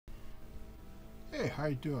Hey, how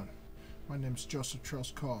you doing? My name's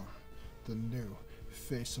CHARLES Colin, the new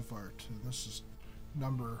face of art, and this is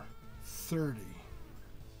number 30,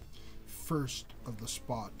 first of the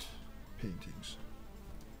spot paintings.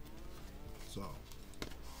 So,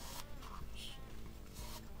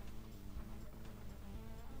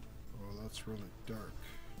 oh, that's really dark.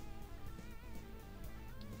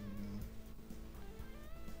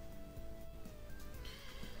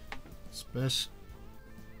 It's best.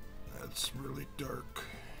 That's really dark.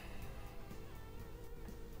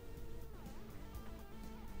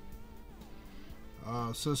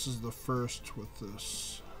 So this is the first with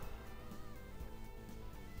this.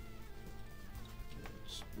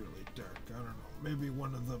 It's really dark. I don't know. Maybe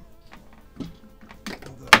one of them.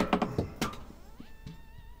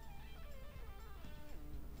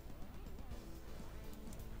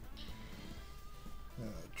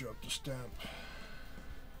 Drop the stamp.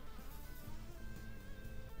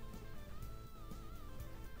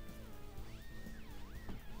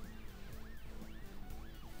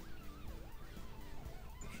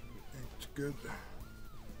 Good.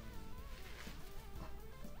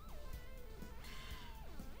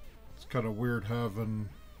 It's kind of weird having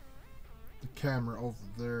the camera over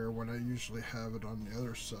there when I usually have it on the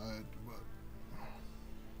other side, but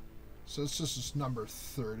since this is number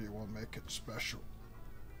 30, we'll make it special.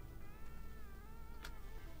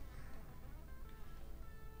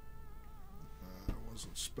 It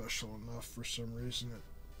wasn't special enough for some reason.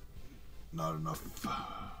 Not enough.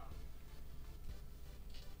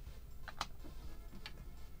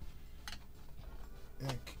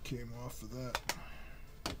 Ink came off of that.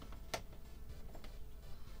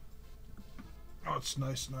 Oh, it's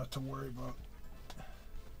nice not to worry about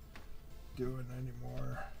doing any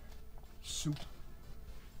more soup.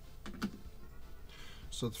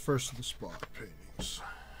 So the first of the spot paintings.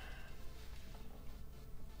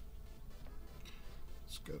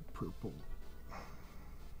 It's got purple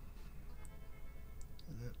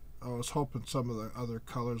in it. I was hoping some of the other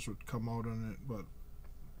colors would come out in it, but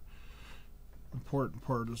important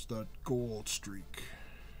part is that gold streak,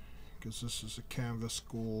 because this is a canvas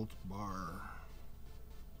gold bar.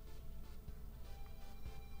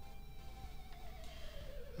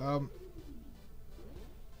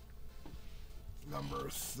 Number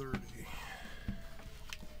 30,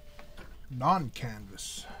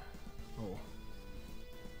 non-canvas. Oh,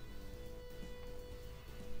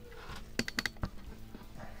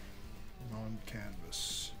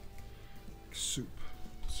 non-canvas soup.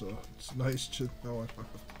 So it's nice to know I don't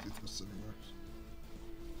have to do this anymore.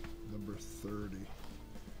 Number 30,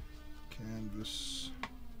 canvas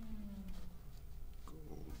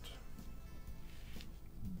gold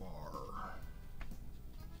bar.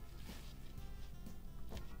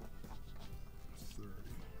 30.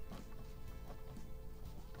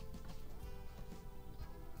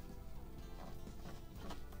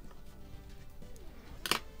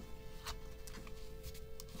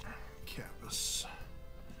 Canvas.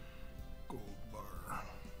 Gold bar.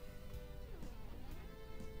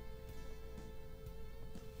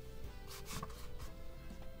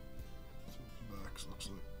 That's what the back looks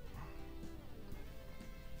like.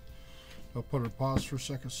 I'll put a pause for a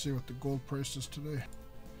second to see what the gold price is today.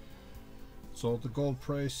 So the gold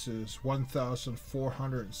price is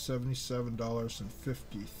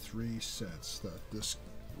 $1,477.53. That this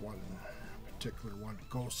one particular one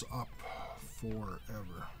goes up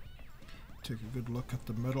forever. Take a good look at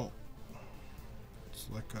the middle. It's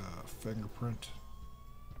like a fingerprint.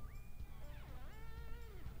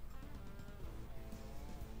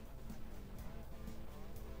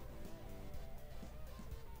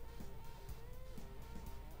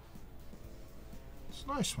 It's a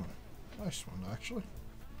nice one. Nice one, actually.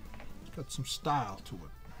 It's got some style to it.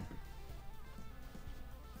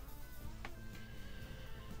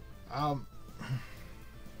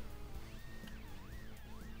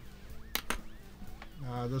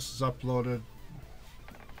 This is uploaded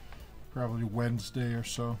probably Wednesday or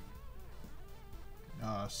so.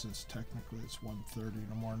 Since technically it's 1:30 in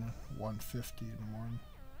the morning, 1:50 in the morning.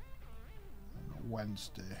 On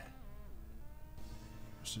Wednesday.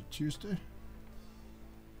 Is it Tuesday?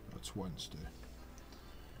 That's Wednesday.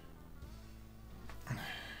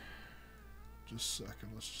 Just a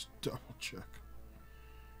second, let's just double check.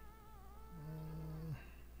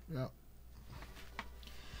 Yeah.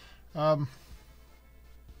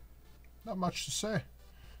 Not much to say.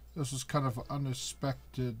 This is kind of an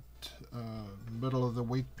unexpected middle of the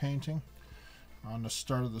week painting on the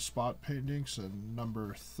start of the spot paintings, and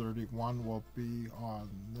number 31 will be on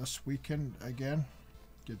this weekend again.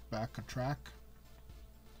 Get back on track.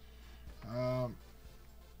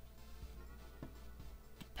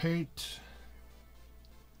 Paint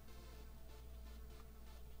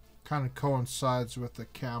kind of coincides with the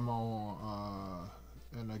camo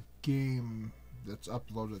in a game that's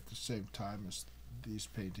uploaded at the same time as these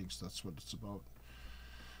paintings. That's what it's about.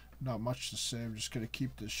 Not much to say. I'm just going to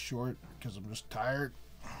keep this short because I'm just tired.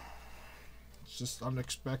 It's just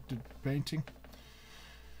unexpected painting.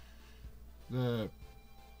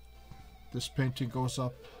 This painting goes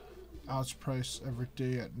up ounce price every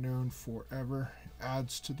day at noon forever.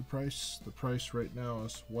 Adds to the price. The price right now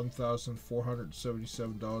is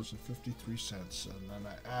 $1,477.53, and then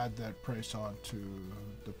I add that price on to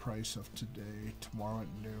the price of today, tomorrow at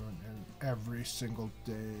noon, and every single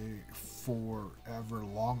day forever,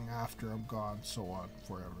 long after I'm gone, so on,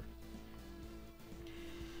 forever.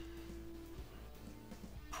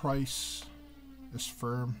 Price is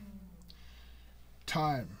firm.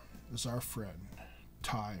 Time is our friend.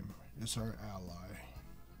 Time is our ally.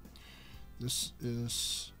 This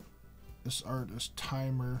art is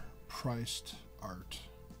timer priced art,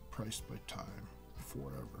 priced by time,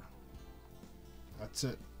 forever. That's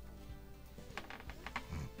it.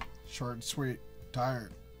 Short and sweet.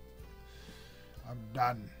 Tired. I'm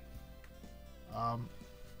done.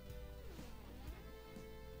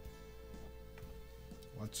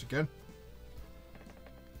 Once again,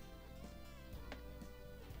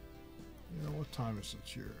 you know, what time is it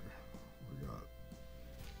here? We got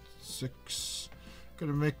 6.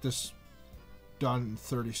 Gonna make this done in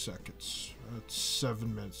 30 seconds. That's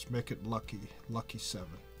 7 minutes. Make it lucky. Lucky 7.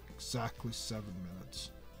 Exactly 7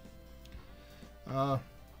 minutes.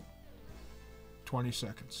 20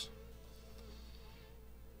 seconds.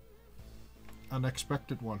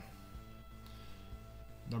 Unexpected one.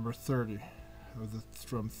 Number 30.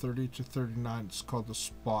 From 30 to 39. It's called the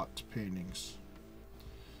spot paintings.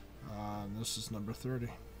 And this is number 30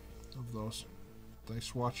 of those. Thanks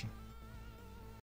for watching.